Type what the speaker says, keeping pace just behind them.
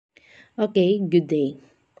Okay, good day.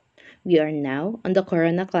 We are now on the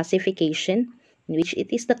Corona classification, in which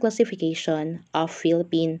it is the classification of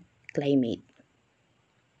Philippine climate.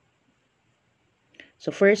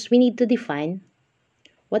 So first, we need to define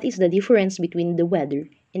what is the difference between the weather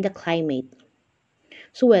and the climate.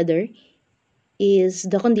 So weather is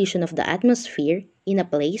the condition of the atmosphere in a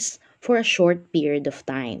place for a short period of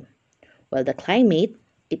time, while the climate,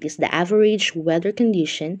 it is the average weather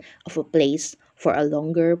condition of a place for a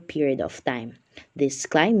longer period of time. This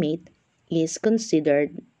climate is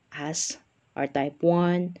considered as our type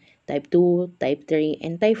 1, type 2, type 3,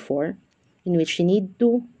 and type 4, in which you need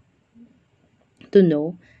to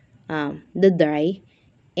know the dry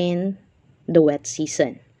and the wet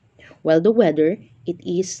season. While the weather, it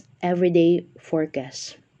is everyday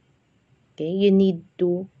forecast. Okay,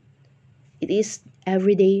 it is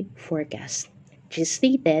everyday forecast, which is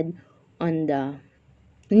stated on the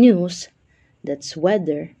news. That's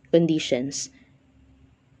weather conditions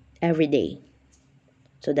every day.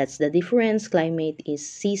 So that's the difference. Climate is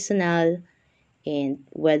seasonal and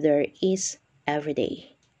weather is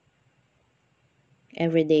everyday.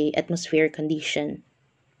 Everyday atmospheric condition,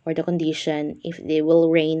 or the condition if they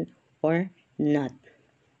will rain or not.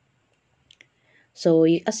 So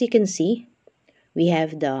as you can see, we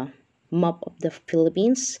have the map of the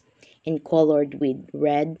Philippines in colored with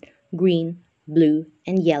red, green, blue,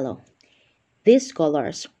 and yellow. These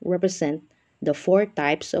colors represent the four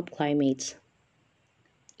types of climates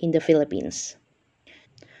in the Philippines.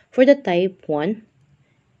 For the type 1,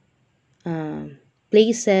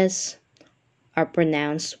 places are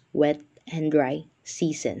pronounced wet and dry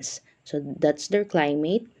seasons. So that's their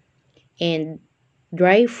climate. And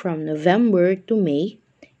dry from November to May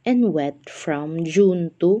and wet from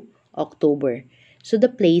June to October. So the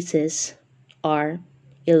places are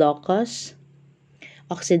Ilocos,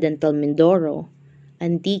 Occidental Mindoro,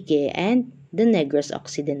 Antique, and the Negros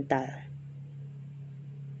Occidental.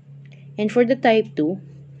 And for the type 2,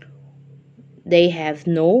 they have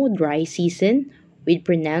no dry season with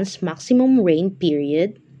pronounced maximum rain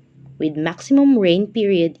period. With maximum rain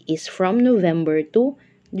period is from November to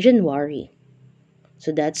January.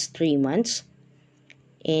 So that's 3 months.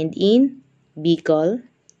 And in Bicol,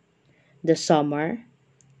 the Samar,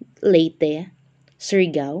 Leyte,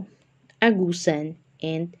 Surigao, Agusan,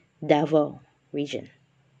 and Davao region.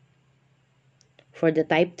 For the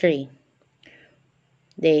type 3,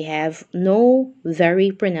 they have no very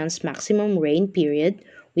pronounced maximum rain period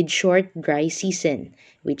with short dry season,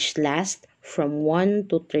 which lasts from 1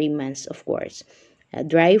 to 3 months, of course.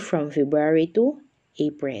 Dry from February to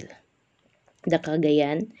April. The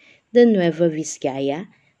Cagayan, the Nueva Vizcaya,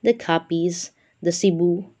 the Capiz, the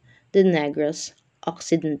Cebu, the Negros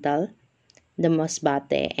Occidental, the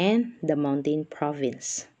Masbate, and the Mountain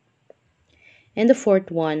Province. And the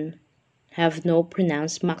fourth one have no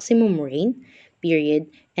pronounced maximum rain period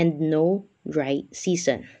and no dry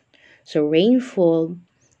season. So rainfall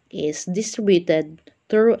is distributed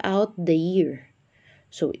throughout the year.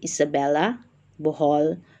 So Isabela,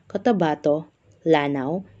 Bohol, Cotabato,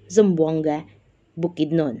 Lanao, Zamboanga,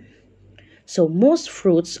 Bukidnon. So most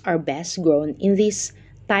fruits are best grown in these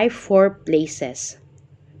type 4 places,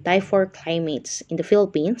 type 4 climates in the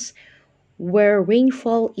Philippines, where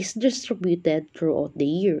rainfall is distributed throughout the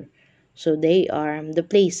year. So they are the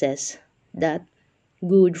places that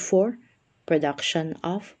good for production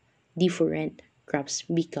of different crops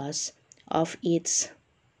because of its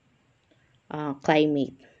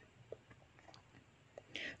climate.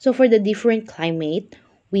 So for the different climate,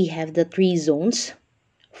 we have the three zones.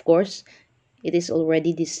 Of course, it is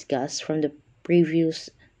already discussed from the previous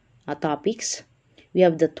topics. We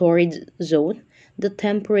have the torrid zone, the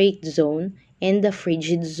temperate zone, and the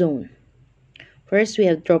frigid zone. First, we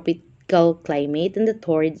have tropical climate in the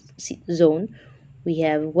torrid zone. We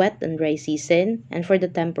have wet and dry season. And for the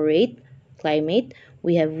temperate climate,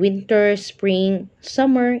 we have winter, spring,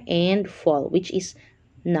 summer, and fall, which is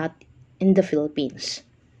not in the Philippines.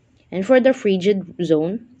 And for the frigid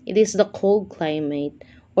zone, it is the cold climate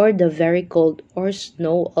or the very cold or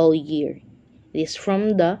snow all year. It is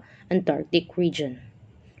from the Antarctic region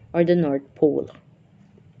or the North Pole.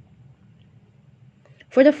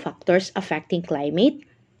 For the factors affecting climate,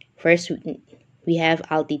 first we have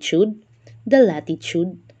altitude, the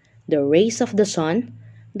latitude, the rays of the sun,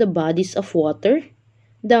 the bodies of water,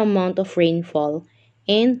 the amount of rainfall,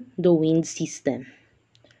 and the wind system.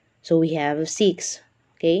 So we have six,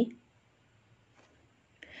 okay?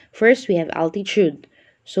 First, we have altitude.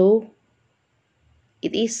 So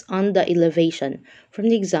it is on the elevation. From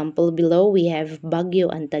the example below, we have Baguio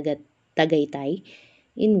and Tagaytay,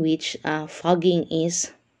 in which fogging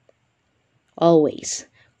is always.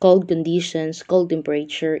 cold conditions, cold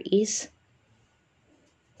temperature is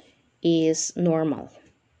normal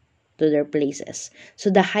to their places. So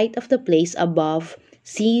the height of the place above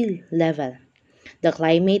sea level. The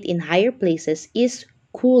climate in higher places is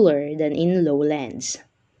cooler than in lowlands.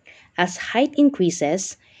 As height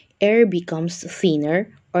increases, air becomes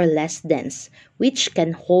thinner or less dense, which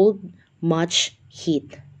can hold much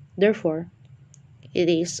heat. Therefore, it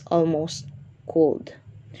is almost cold.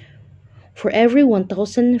 For every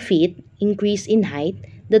 1,000 feet increase in height,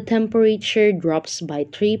 the temperature drops by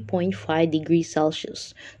 3.5 degrees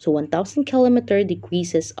Celsius. So 1,000 kilometer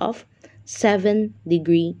decreases of 7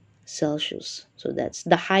 degrees Celsius. So that's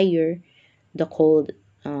the higher the cold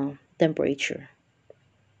temperature.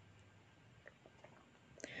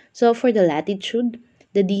 So for the latitude,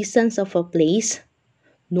 the distance of a place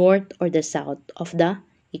north or the south of the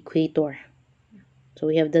equator. So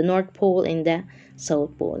we have the North Pole and the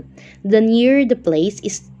South Pole. The nearer the place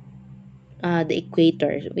is the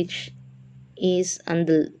equator, which is on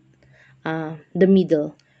the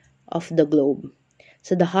middle of the globe.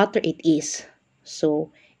 So the hotter it is.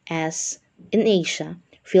 So as in Asia,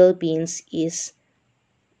 Philippines is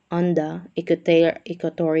on the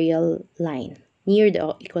equatorial line, near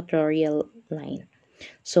the equatorial line.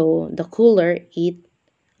 So uh,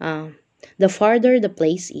 the farther the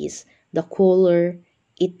place is, the cooler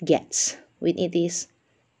it gets when it is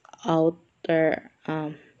outer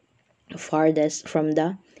farthest from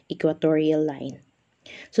the equatorial line.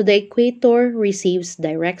 So the equator receives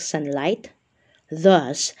direct sunlight,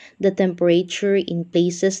 thus the temperature in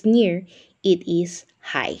places near it is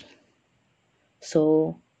high.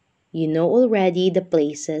 So you know already the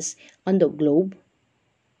places on the globe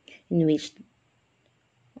in which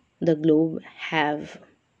the globe have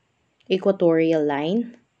equatorial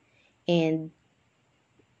line, and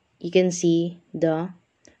you can see the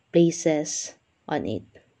places on it.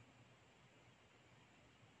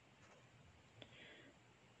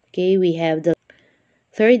 Okay, we have the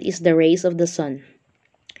third is the rays of the sun.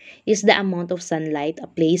 Is the amount of sunlight a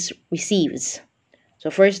place receives.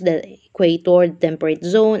 So first the equator, the temperate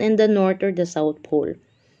zone, and the north or the south pole.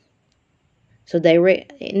 So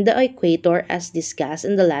in the equator, as discussed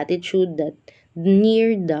in the latitude, that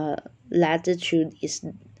near the latitude is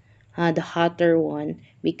the hotter one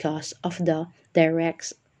because of the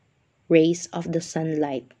direct rays of the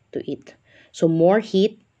sunlight to it. So more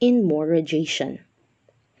heat and more radiation.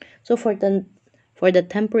 So for the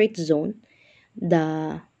temperate zone,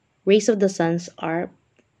 the rays of the suns are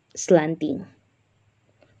slanting.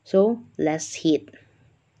 So less heat.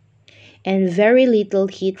 And very little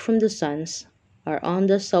heat from the suns are on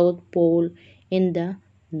the south pole and the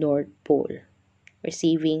north pole,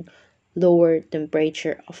 receiving lower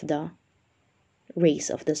temperature of the rays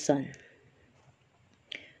of the sun,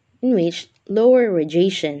 in which lower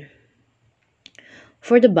radiation.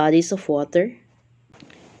 For the bodies of water,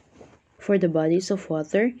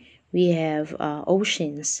 we have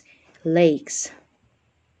oceans, lakes.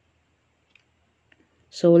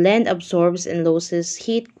 So land absorbs and loses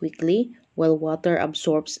heat quickly, while water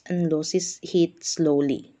absorbs and loses heat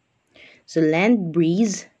slowly. So land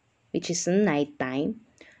breeze, which is in nighttime,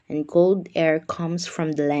 and cold air comes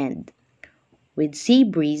from the land. With sea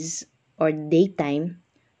breeze or daytime,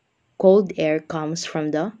 cold air comes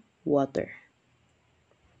from the water.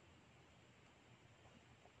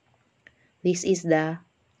 This is the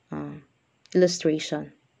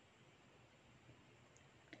illustration.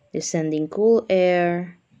 Descending cool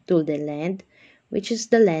air to the land, which is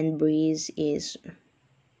the land breeze, is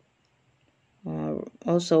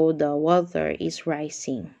also the water is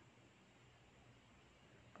rising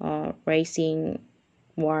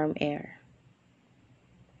warm air,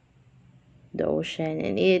 the ocean,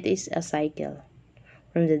 and it is a cycle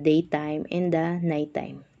from the daytime and the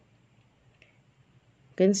nighttime.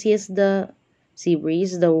 You can see as the sea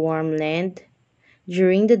breeze, the warm land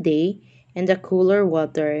during the day, and the cooler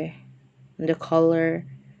water, and the cooler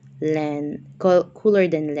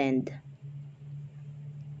than land.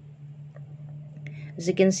 As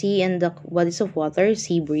you can see in the bodies of water,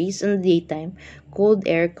 sea breeze in the daytime, cold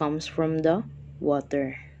air comes from the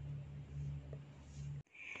water.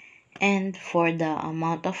 And for the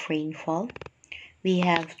amount of rainfall, we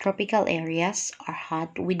have tropical areas are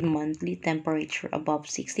hot with monthly temperature above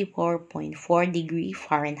 64.4 degrees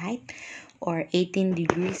Fahrenheit or 18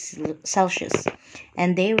 degrees Celsius,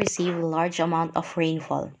 and they receive a large amount of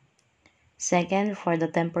rainfall. Second, for the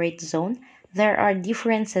temperate zone, there are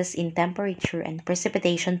differences in temperature and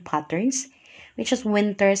precipitation patterns, which is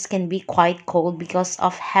winters can be quite cold because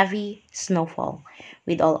of heavy snowfall,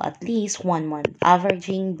 with all at least 1 month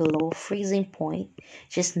averaging below freezing point,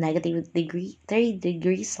 which is -3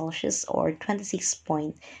 degrees Celsius or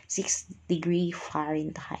 26.6 degree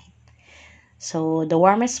Fahrenheit. So the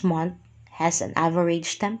warmest month has an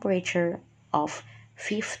average temperature of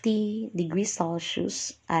 50 degrees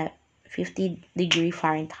Celsius, 50 degree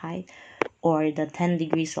Fahrenheit, or the 10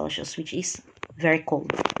 degrees Celsius, which is very cold.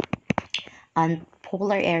 And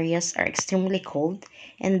polar areas are extremely cold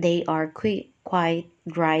and they are quite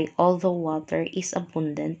dry, although water is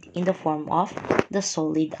abundant in the form of the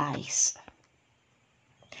solid ice.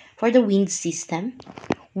 For the wind system,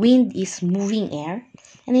 wind is moving air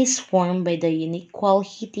and is formed by the unequal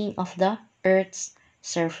heating of the Earth's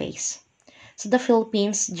surface. So the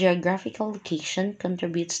Philippines' geographical location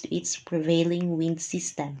contributes to its prevailing wind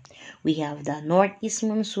system. We have the northeast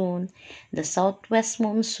monsoon, the southwest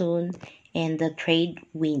monsoon, and the trade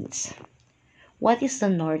winds. What is the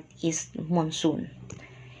northeast monsoon?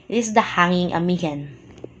 It is the hanging amihan,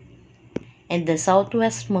 and the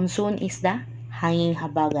southwest monsoon is the hanging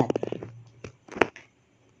habagat,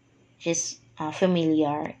 which is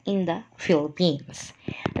familiar in the Philippines.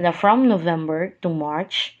 And from November to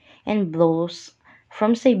March and blows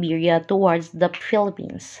from Siberia towards the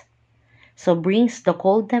Philippines. So brings the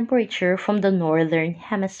cold temperature from the northern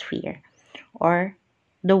hemisphere or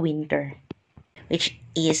the winter, which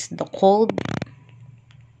is the cold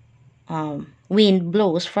wind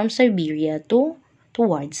blows from Siberia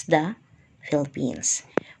towards the Philippines.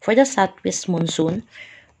 For the southwest monsoon,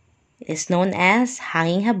 it is known as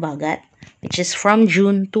hanging habagat, which is from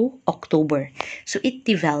June to October. So it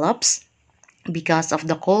develops because of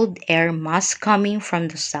the cold air mass coming from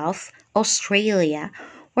the South Australia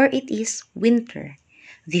where it is winter.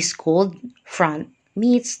 This cold front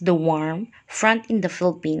meets the warm front in the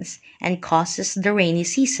Philippines and causes the rainy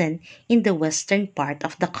season in the western part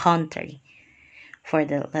of the country. For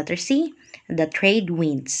the letter C, the trade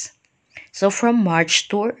winds. So from March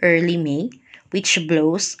to early May, which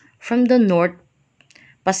blows from the North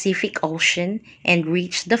Pacific Ocean and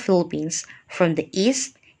reach the Philippines from the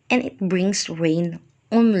east, and it brings rain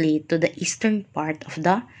only to the eastern part of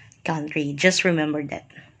the country. Just remember that.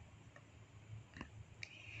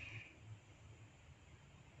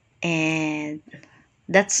 And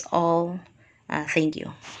that's all. Thank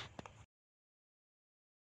you.